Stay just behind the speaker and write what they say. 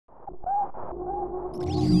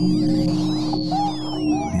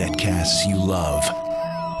Netcasts you love.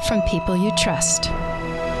 From people you trust.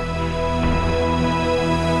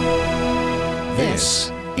 This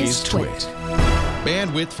is Twit.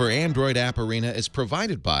 Bandwidth for Android App Arena is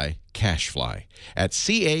provided by CacheFly at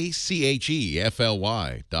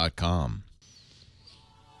CacheFly.com.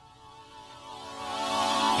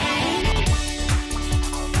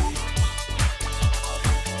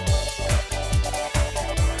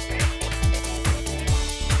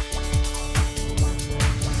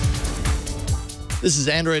 This is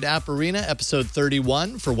Android App Arena, episode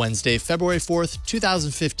 31 for Wednesday, February 4th,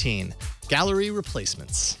 2015. Gallery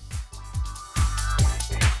replacements.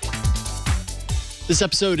 This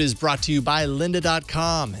episode is brought to you by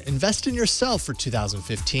lynda.com. Invest in yourself for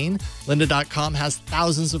 2015. Lynda.com has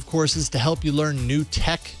thousands of courses to help you learn new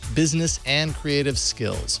tech, business, and creative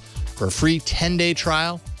skills. For a free 10-day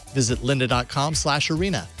trial, visit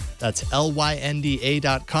lynda.com/arena. That's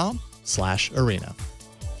lynda.com/arena.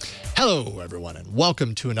 Hello, everyone, and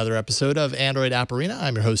welcome to another episode of Android App Arena.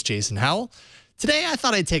 I'm your host, Jason Howell. Today, I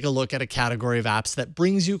thought I'd take a look at a category of apps that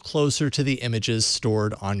brings you closer to the images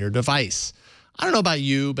stored on your device. I don't know about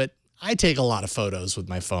you, but I take a lot of photos with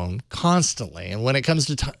my phone constantly. And when it comes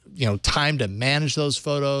to time to manage those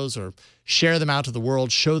photos or share them out to the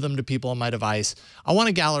world, show them to people on my device, I want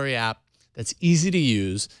a gallery app that's easy to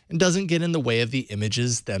use and doesn't get in the way of the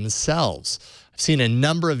images themselves. I've seen a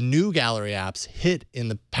number of new gallery apps hit in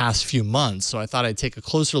the past few months, so I thought I'd take a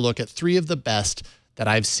closer look at 3 of the best that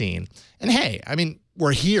I've seen. And hey, I mean,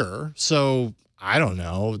 we're here, so I don't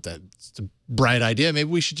know, that's a bright idea. Maybe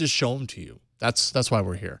we should just show them to you. That's why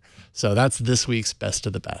we're here. So that's this week's best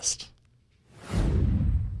of the best.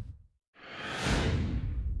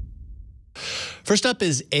 First up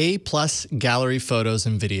is A+ Gallery Photos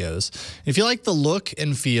and Videos. If you like the look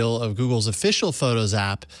and feel of Google's official Photos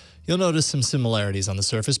app, you'll notice some similarities on the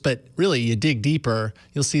surface, but really, you dig deeper,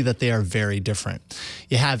 you'll see that they are very different.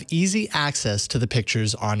 You have easy access to the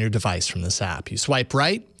pictures on your device from this app. You swipe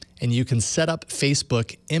right, and you can set up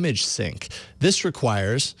Facebook Image Sync. This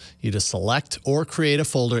requires you to select or create a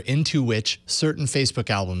folder into which certain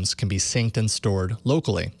Facebook albums can be synced and stored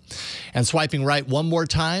locally. And swiping right one more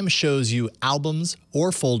time shows you albums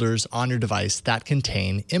or folders on your device that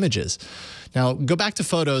contain images. Now, go back to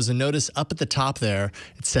Photos and notice up at the top there,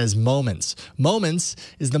 it says Moments. Moments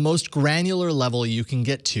is the most granular level you can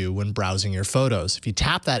get to when browsing your photos. If you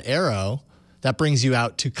tap that arrow, that brings you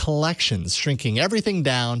out to Collections, shrinking everything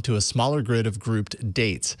down to a smaller grid of grouped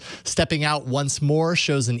dates. Stepping out once more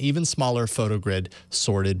shows an even smaller photo grid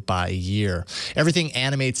sorted by year. Everything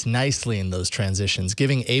animates nicely in those transitions,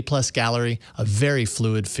 giving A+ Gallery a very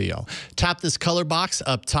fluid feel. Tap this color box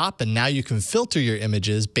up top, and now you can filter your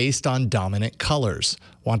images based on dominant colors.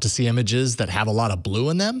 Want to see images that have a lot of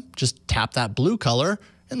blue in them? Just tap that blue color,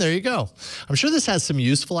 and there you go. I'm sure this has some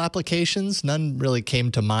useful applications. None really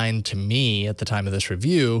came to mind to me at the time of this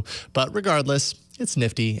review, but regardless, it's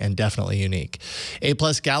nifty and definitely unique. A+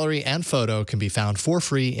 Gallery and Photo can be found for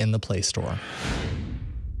free in the Play Store.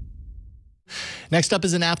 Next up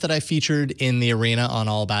is an app that I featured in the Arena on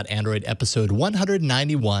All About Android episode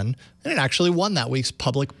 191, and it actually won that week's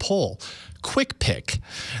public poll. QuickPic.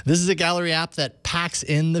 This is a gallery app that packs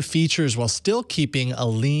in the features while still keeping a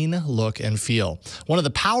lean look and feel. One of the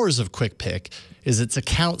powers of QuickPic is its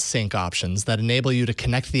account sync options that enable you to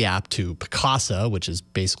connect the app to Picasa, which is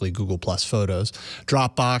basically Google Plus Photos,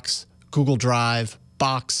 Dropbox, Google Drive,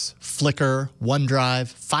 Box, Flickr, OneDrive,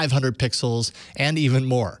 500 Pixels, and even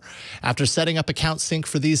more. After setting up account sync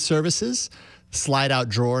for these services, Slide Out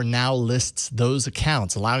Drawer now lists those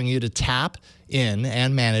accounts, allowing you to tap in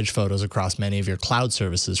and manage photos across many of your cloud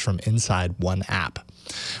services from inside one app.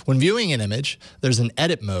 When viewing an image, there's an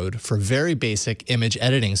edit mode for very basic image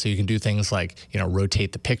editing, so you can do things like,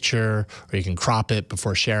 rotate the picture, or you can crop it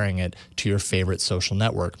before sharing it to your favorite social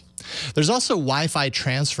network. There's also Wi-Fi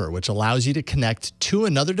transfer, which allows you to connect to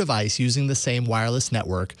another device using the same wireless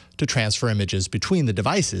network to transfer images between the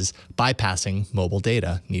devices, bypassing mobile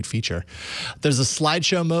data. Neat feature. There's a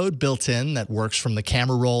slideshow mode built in that works from the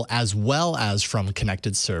camera roll as well as from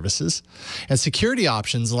connected services. And security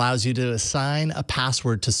options allows you to assign a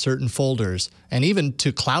password to certain folders and even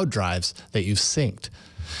to cloud drives that you've synced.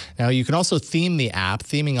 Now, you can also theme the app.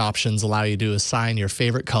 Theming options allow you to assign your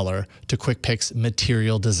favorite color to QuickPic's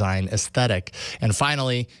material design aesthetic. And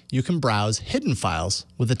finally, you can browse hidden files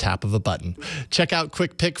with the tap of a button. Check out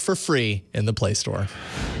QuickPic for free in the Play Store.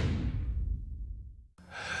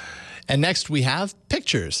 And next we have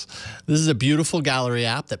Piktures. This is a beautiful gallery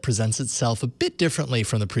app that presents itself a bit differently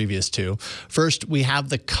from the previous two. First, we have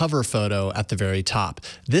the cover photo at the very top.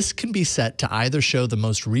 This can be set to either show the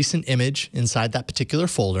most recent image inside that particular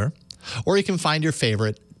folder, or you can find your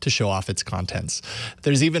favorite to show off its contents.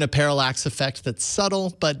 There's even a parallax effect that's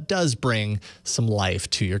subtle, but does bring some life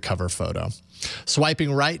to your cover photo.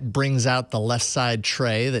 Swiping right brings out the left side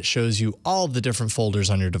tray that shows you all the different folders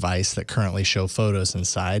on your device that currently show photos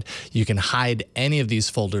inside. You can hide any of these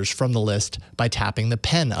folders from the list by tapping the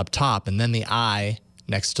pen up top and then the eye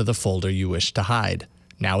next to the folder you wish to hide.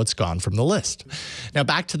 Now it's gone from the list. Now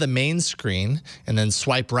back to the main screen and then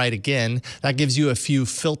swipe right again. That gives you a few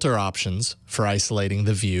filter options for isolating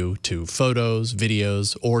the view to photos,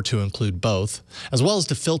 videos, or to include both, as well as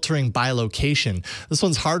to filtering by location. This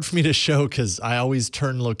one's hard for me to show because I always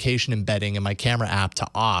turn location embedding in my camera app to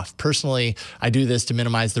off. Personally, I do this to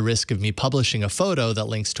minimize the risk of me publishing a photo that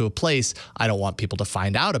links to a place I don't want people to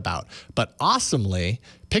find out about. But awesomely,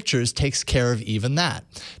 Piktures takes care of even that.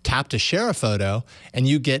 Tap to share a photo and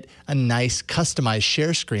you get a nice customized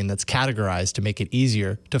share screen that's categorized to make it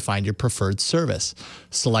easier to find your preferred service.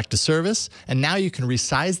 Select a service and now you can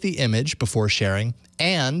resize the image before sharing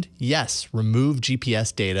and, yes, remove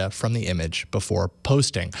GPS data from the image before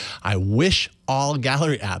posting. I wish all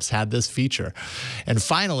gallery apps had this feature. And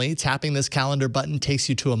finally, tapping this calendar button takes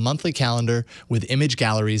you to a monthly calendar with image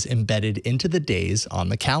galleries embedded into the days on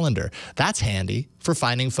the calendar. That's handy for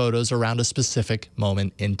finding photos around a specific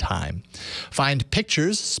moment in time. Find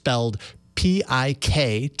Piktures, spelled Piktures,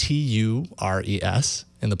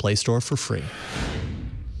 in the Play Store for free.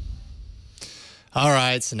 All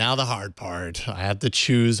right, so now the hard part. I have to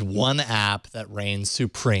choose one app that reigns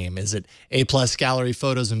supreme. Is it A+ Gallery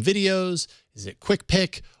Photos and Videos? Is it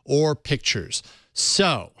QuickPic or Piktures?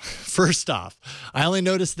 So, first off, I only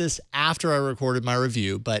noticed this after I recorded my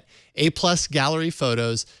review, but A+ Gallery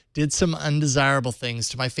Photos did some undesirable things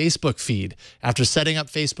to my Facebook feed. After setting up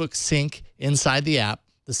Facebook Sync inside the app,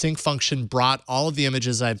 the sync function brought all of the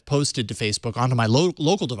images I've posted to Facebook onto my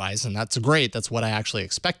local device, and that's great. That's what I actually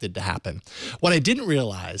expected to happen. What I didn't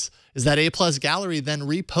realize is that A+ Gallery then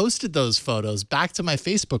reposted those photos back to my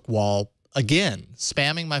Facebook wall again,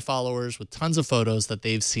 spamming my followers with tons of photos that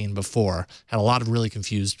they've seen before. Had a lot of really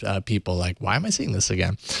confused people like, why am I seeing this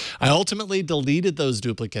again? I ultimately deleted those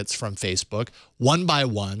duplicates from Facebook one by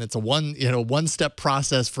one. It's a one-step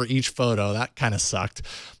process for each photo. That kind of sucked.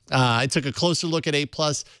 I took a closer look at A+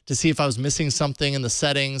 to see if I was missing something in the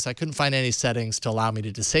settings. I couldn't find any settings to allow me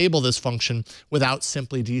to disable this function without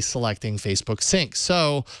simply deselecting Facebook Sync.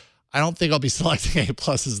 So I don't think I'll be selecting A+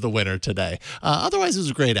 as the winner today. Otherwise, it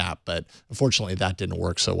was a great app, but unfortunately, that didn't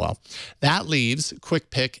work so well. That leaves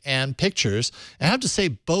QuickPic and Piktures. And I have to say,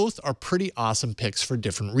 both are pretty awesome picks for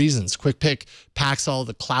different reasons. QuickPic packs all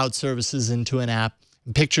the cloud services into an app.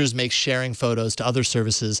 And Piktures makes sharing photos to other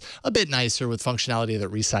services a bit nicer with functionality that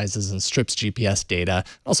resizes and strips GPS data.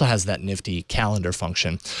 It also has that nifty calendar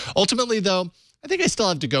function. Ultimately, though, I think I still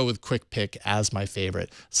have to go with QuickPic as my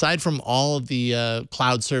favorite. Aside from all of the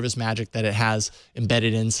cloud service magic that it has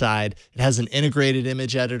embedded inside, it has an integrated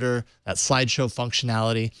image editor, that slideshow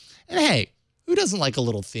functionality, and hey, who doesn't like a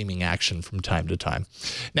little theming action from time to time?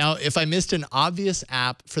 Now, if I missed an obvious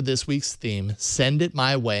app for this week's theme, send it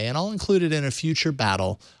my way, and I'll include it in a future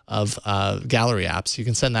battle of gallery apps. You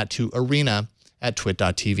can send that to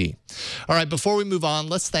arena@twit.tv. All right, before we move on,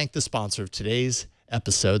 let's thank the sponsor of today's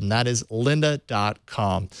episode, and that is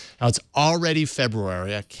lynda.com. Now, it's already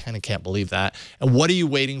February. I kind of can't believe that. And what are you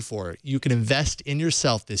waiting for? You can invest in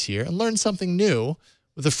yourself this year and learn something new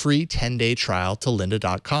with a free 10-day trial to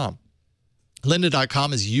lynda.com.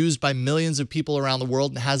 Lynda.com is used by millions of people around the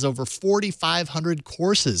world and has over 4,500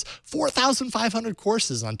 courses, 4,500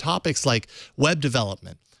 courses on topics like web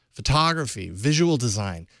development, photography, visual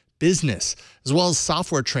design, business, as well as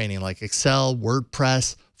software training like Excel,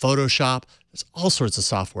 WordPress, Photoshop. There's all sorts of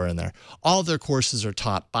software in there. All of their courses are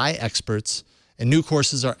taught by experts, and new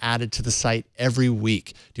courses are added to the site every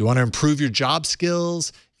week. Do you want to improve your job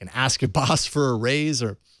skills? You can ask your boss for a raise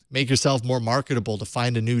or make yourself more marketable to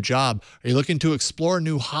find a new job. Are you looking to explore a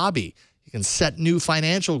new hobby? You can set new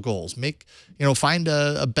financial goals, find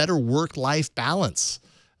a better work-life balance.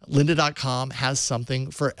 Lynda.com has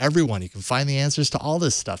something for everyone. You can find the answers to all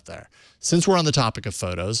this stuff there. Since we're on the topic of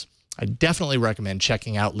photos, I definitely recommend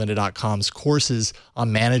checking out lynda.com's courses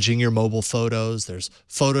on managing your mobile photos. There's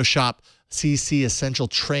Photoshop CC Essential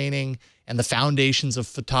Training and the Foundations of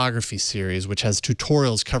Photography series, which has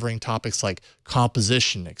tutorials covering topics like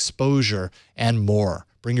composition, exposure, and more.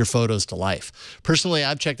 Bring your photos to life. Personally,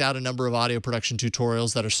 I've checked out a number of audio production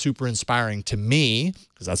tutorials that are super inspiring to me,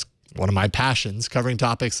 because that's one of my passions, covering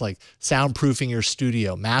topics like soundproofing your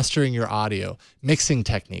studio, mastering your audio, mixing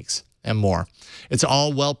techniques, and more. It's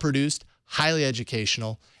all well-produced, highly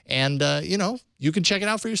educational, and, you can check it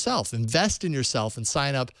out for yourself. Invest in yourself and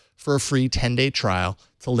sign up for a free 10-day trial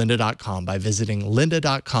to lynda.com by visiting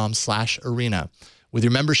lynda.com/arena. With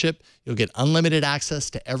your membership, you'll get unlimited access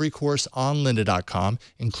to every course on lynda.com,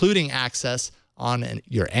 including access on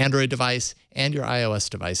your Android device and your iOS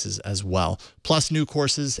devices as well, plus new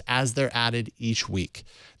courses as they're added each week.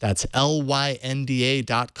 That's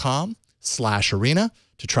lynda.com/arena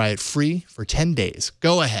to try it free for 10 days.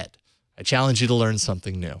 Go ahead. I challenge you to learn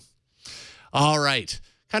something new. All right,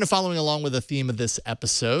 kind of following along with the theme of this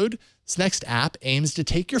episode, this next app aims to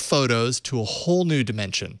take your photos to a whole new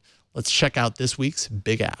dimension. Let's check out this week's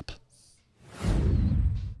big app.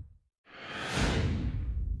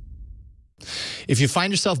 If you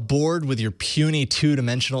find yourself bored with your puny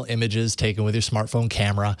two-dimensional images taken with your smartphone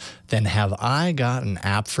camera, then have I got an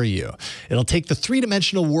app for you. It'll take the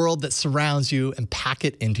three-dimensional world that surrounds you and pack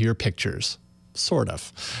it into your pictures. Sort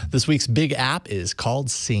of. This week's big app is called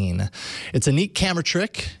Seene. It's a neat camera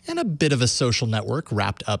trick and a bit of a social network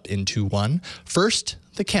wrapped up into one. First,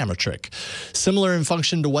 the camera trick. Similar in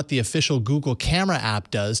function to what the official Google camera app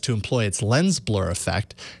does to employ its lens blur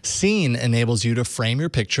effect, Seene enables you to frame your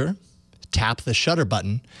picture, tap the shutter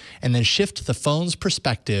button, and then shift the phone's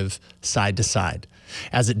perspective side to side.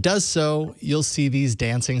 As it does so, you'll see these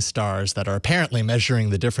dancing stars that are apparently measuring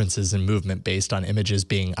the differences in movement based on images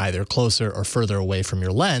being either closer or further away from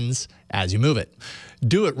your lens as you move it.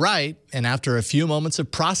 Do it right, and after a few moments of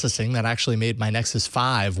processing that actually made my Nexus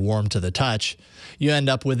 5 warm to the touch, you end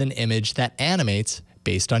up with an image that animates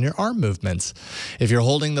based on your arm movements. If you're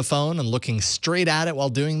holding the phone and looking straight at it while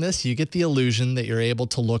doing this, you get the illusion that you're able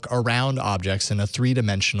to look around objects in a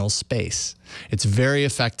three-dimensional space. It's very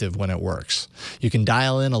effective when it works. You can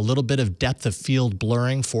dial in a little bit of depth of field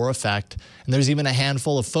blurring for effect, and there's even a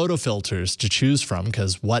handful of photo filters to choose from,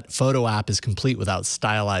 because what photo app is complete without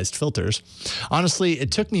stylized filters? Honestly,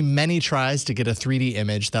 it took me many tries to get a 3D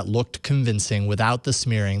image that looked convincing without the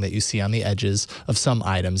smearing that you see on the edges of some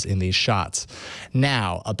items in these shots.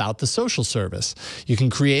 Now, about the social service. You can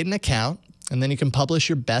create an account, and then you can publish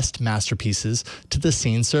your best masterpieces to the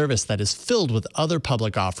Seene service that is filled with other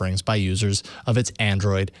public offerings by users of its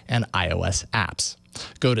Android and iOS apps.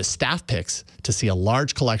 Go to Staff Pics to see a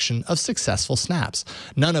large collection of successful snaps.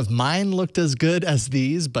 None of mine looked as good as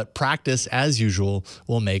these, but practice, as usual,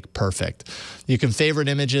 will make perfect. You can favorite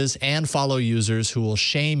images and follow users who will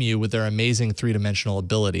shame you with their amazing three-dimensional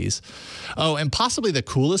abilities. Oh, and possibly the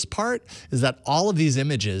coolest part is that all of these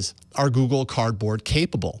images are Google Cardboard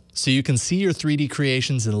capable, so you can see your 3D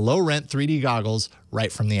creations in low-rent 3D goggles right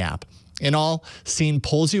from the app. In all, Seene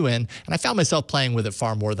pulls you in, and I found myself playing with it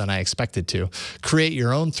far more than I expected to. Create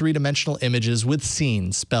your own three-dimensional images with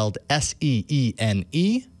Seene, spelled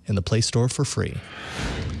S-E-E-N-E, in the Play Store for free.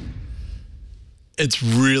 It's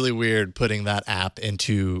really weird putting that app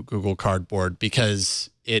into Google Cardboard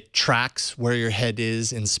because it tracks where your head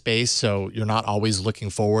is in space, so you're not always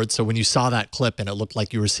looking forward. So when you saw that clip and it looked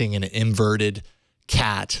like you were seeing an inverted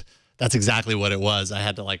cat, that's exactly what it was. I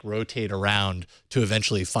had to like rotate around to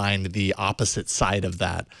eventually find the opposite side of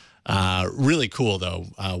that. Really cool though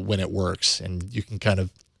when it works, and you can kind of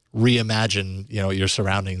reimagine, your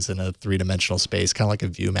surroundings in a three-dimensional space, kind of like a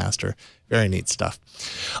Viewmaster. Very neat stuff.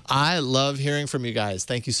 I love hearing from you guys.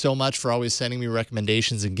 Thank you so much for always sending me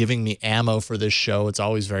recommendations and giving me ammo for this show. It's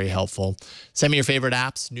always very helpful. Send me your favorite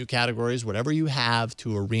apps, new categories, whatever you have,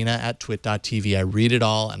 to arena@twit.tv. I read it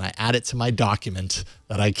all and I add it to my document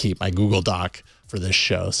that I keep, my Google Doc, for this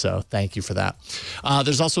show. So thank you for that.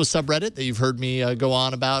 There's also a subreddit that you've heard me go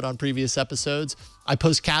on about on previous episodes. I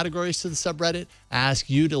post categories to the subreddit. I ask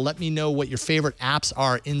you to let me know what your favorite apps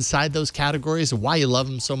are inside those categories and why you love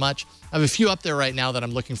them so much. I have a few up there right now that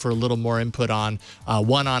I'm looking for a little more input on.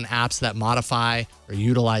 One on apps that modify or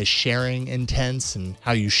utilize sharing intents and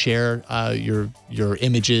how you share your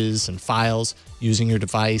images and files using your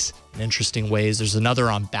device in interesting ways. There's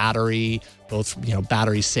another on battery, both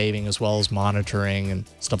battery saving as well as monitoring and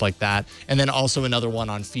stuff like that. And then also another one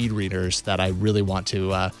on feed readers that I really want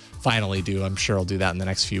to finally do. I'm sure I'll do that in the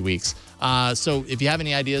next few weeks. So if you have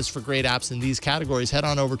any ideas for great apps in these categories, head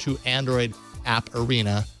on over to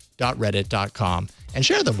androidapparena.reddit.com and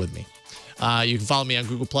share them with me. You can follow me on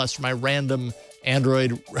Google Plus for my random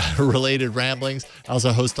Android-related ramblings. I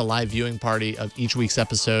also host a live viewing party of each week's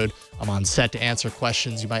episode. I'm on set to answer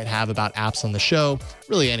questions you might have about apps on the show,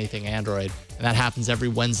 really anything Android. And that happens every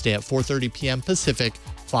Wednesday at 4:30 p.m. Pacific,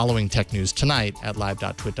 following Tech News Tonight at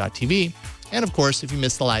live.twit.tv. And of course, if you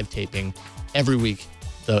missed the live taping, every week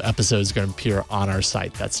the episode is going to appear on our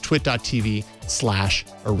site. That's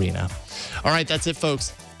twit.tv/arena. All right, that's it,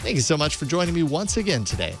 folks. Thank you so much for joining me once again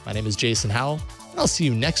today. My name is Jason Howell, and I'll see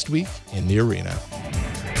you next week in the arena.